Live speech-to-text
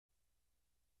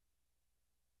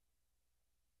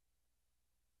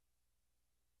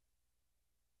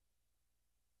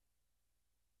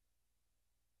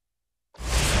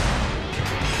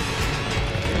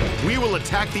We will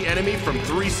attack the enemy from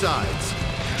 3 sides.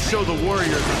 Show the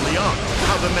warriors of Liang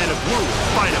how the men of Wu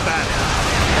fight a battle.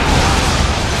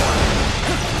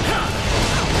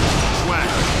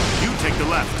 Huang, you take the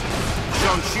left.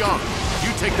 Xiang,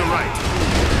 you take the right.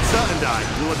 Ze and I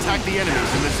will attack the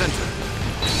enemies in the center.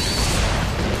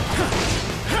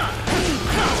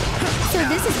 So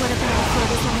this is what a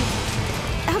battlefield is like.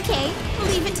 Okay,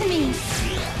 leave it to me.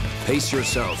 Pace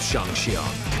yourself, Xiang.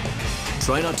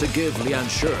 Try not to give Liang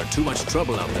too much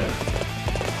trouble out there.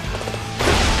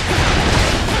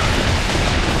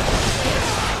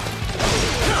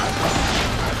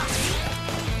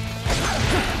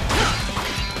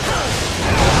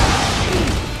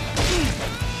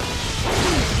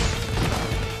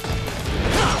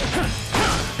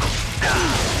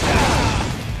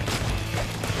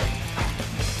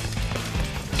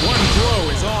 One blow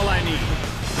is all I need.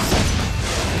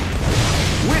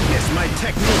 Witness my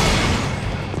technique.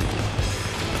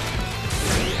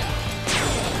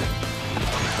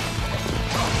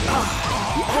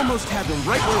 We almost had them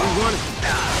right where we wanted them.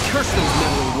 Curse those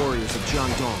meddling warriors of Jian.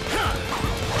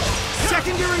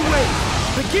 Secondary wave!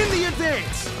 Begin the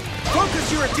advance!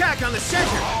 Focus your attack on the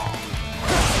center!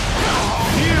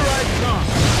 Here I come!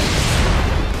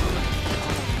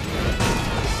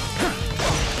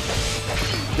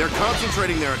 They're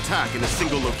concentrating their attack in a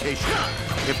single location.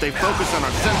 If they focus on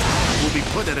our center, we'll be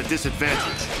put at a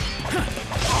disadvantage.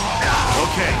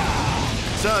 Okay.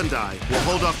 Ze and I will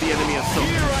hold off the enemy assault.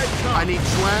 I need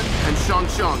Jian and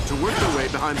Xiang to work their way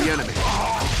behind the enemy.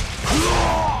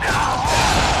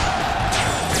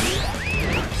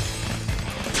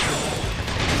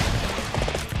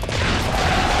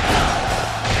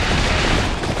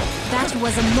 That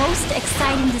was a most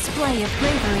exciting display of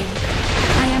bravery.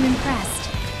 I am impressed.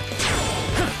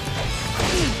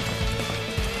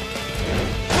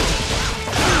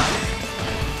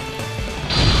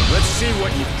 Let's see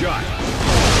what you've got.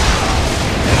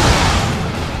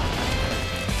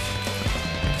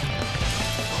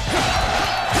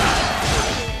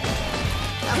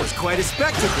 That was quite a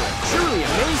spectacle. Truly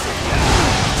amazing.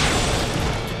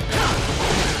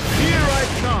 Here I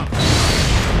come.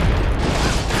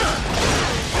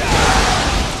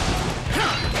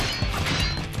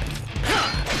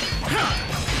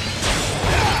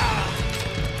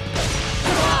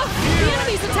 The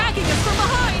enemy's attacking us from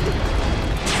behind!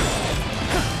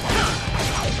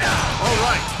 All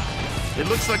right. It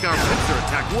looks like our pincer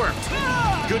attack worked.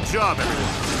 Good job,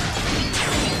 everyone.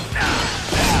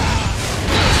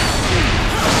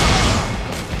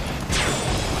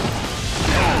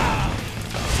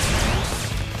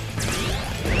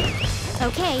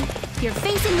 Okay, you're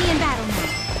facing me in battle now.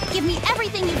 Give me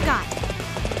everything you've got.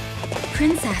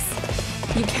 Princess,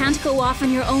 you can't go off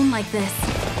on your own like this.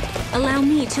 Allow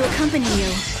me to accompany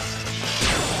you.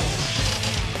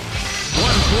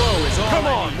 One blow is all Come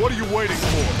I on, what are you waiting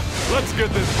for? Let's get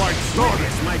this fight started.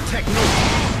 Witness my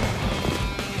technique.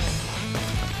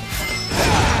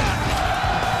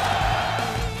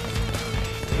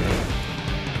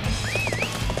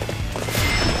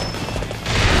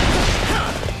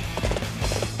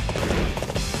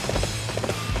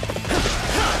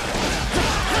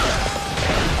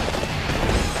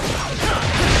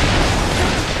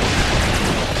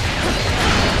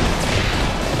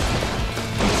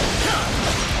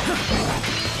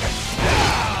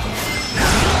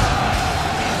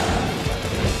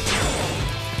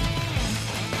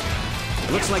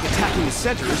 Looks like attacking the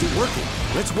center isn't working.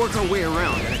 Let's work our way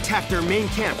around and attack their main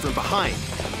camp from behind.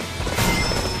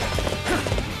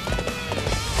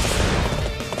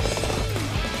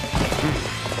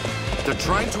 They're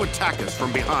trying to attack us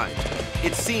from behind.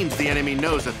 It seems the enemy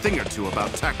knows a thing or two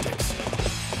about tactics.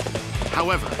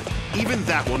 However, even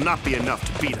that will not be enough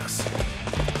to beat us.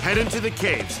 Head into the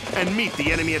caves and meet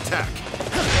the enemy attack.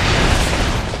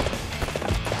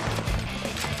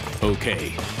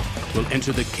 Okay. We'll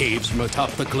enter the caves from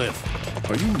atop the cliff.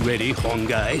 Are you ready, Huang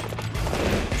guy?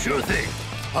 Sure thing.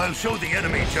 I'll show the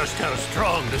enemy just how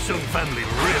strong the Sung family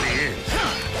really is.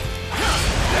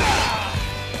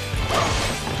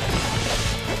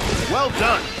 Well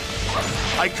done.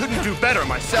 I couldn't do better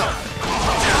myself.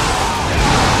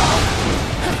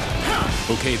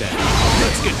 Okay then,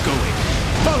 let's get going.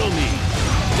 Follow me.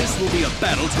 This will be a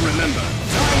battle to remember.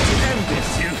 Time to end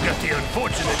this. You've got the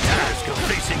unfortunate task of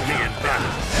facing me in battle.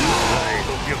 I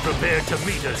hope you're prepared to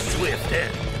meet a swift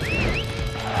end.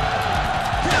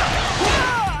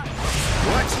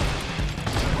 What?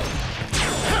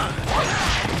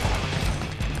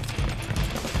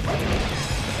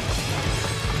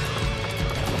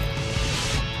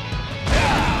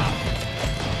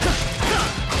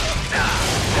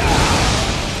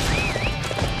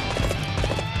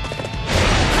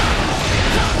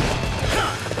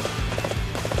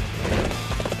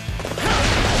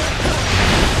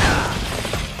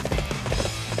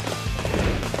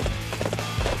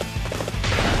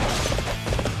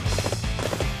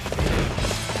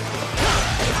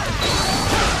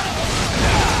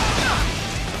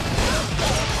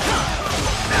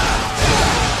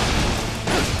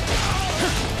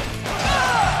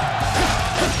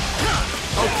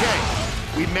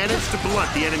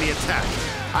 interrupt the enemy attack.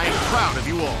 I am proud of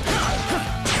you all.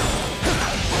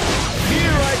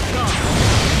 Here I come!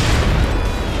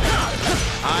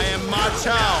 I am Ma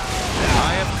Chao.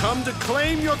 I have come to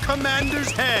claim your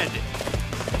commander's head.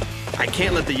 I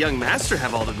can't let the young master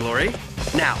have all the glory.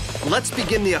 Now, let's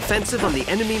begin the offensive on the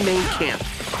enemy main camp.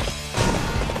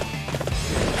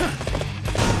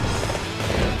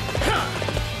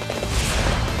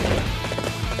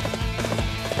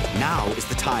 Now is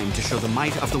the time to show the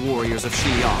might of the warriors of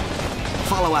Liang.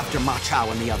 Follow after Ma Chao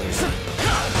and the others.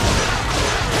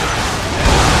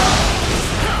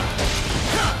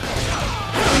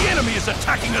 The enemy is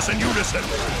attacking us in unison.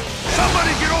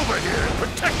 Somebody get over here and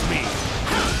protect me.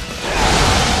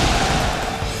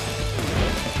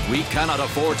 We cannot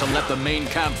afford to let the main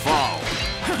camp fall.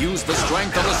 Use the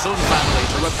strength of the Sun family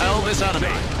to repel this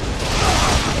enemy.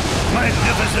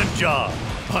 Magnificent job.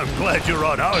 I'm glad you're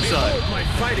on our side. My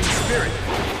fighting spirit.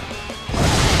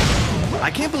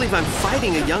 I can't believe I'm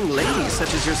fighting a young lady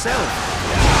such as yourself.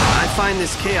 I find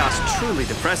this chaos truly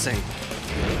depressing.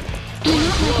 You're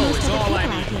not like most other people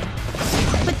out here.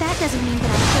 But that doesn't mean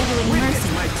that I'll show you any mercy.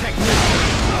 My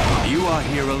technique. You are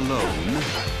here alone.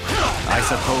 I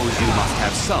suppose you must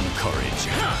have some courage.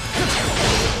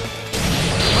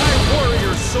 My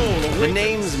warrior soul awakens. The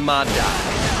name's Mada.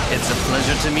 It's a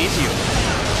pleasure to meet you.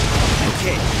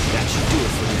 Okay, that should do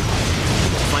it for now.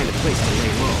 Find a place to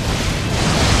lay low.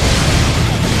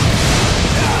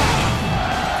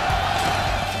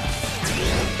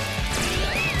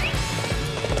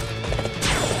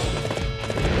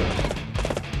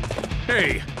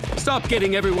 Hey, stop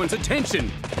getting everyone's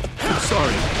attention. I'm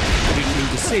sorry, I didn't mean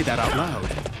to say that out loud.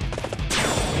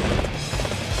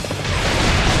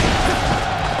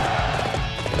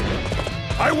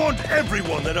 I want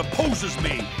everyone that opposes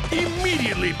me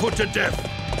immediately put to death.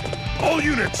 All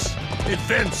units,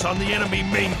 advance on the enemy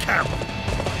main camp.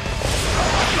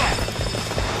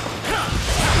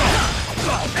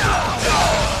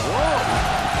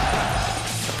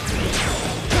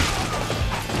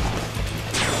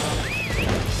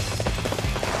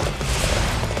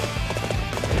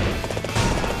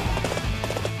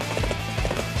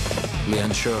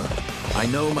 Liang, I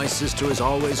know my sister is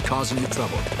always causing you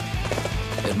trouble.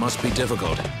 It must be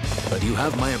difficult, but you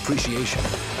have my appreciation.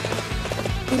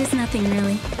 It is nothing,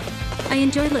 really. I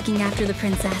enjoy looking after the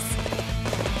princess.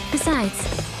 Besides,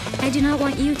 I do not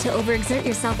want you to overexert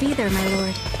yourself either, my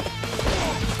lord.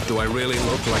 Do I really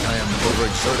look like I am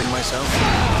overexerting myself?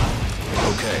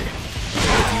 Okay.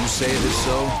 If you say it is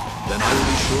so, then I will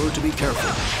be sure to be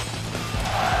careful.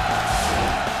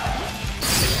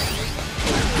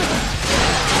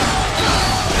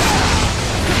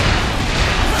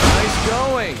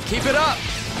 Going. Keep it up!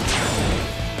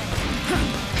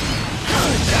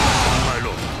 My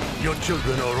lord, your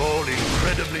children are all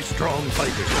incredibly strong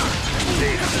fighters.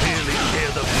 They clearly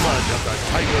bear the blood of the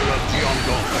Tiger of Jian.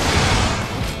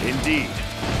 Indeed.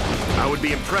 I would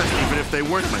be impressed even if they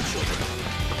weren't my children.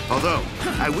 Although,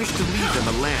 I wish to leave them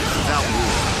a land without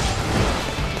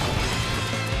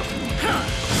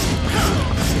war.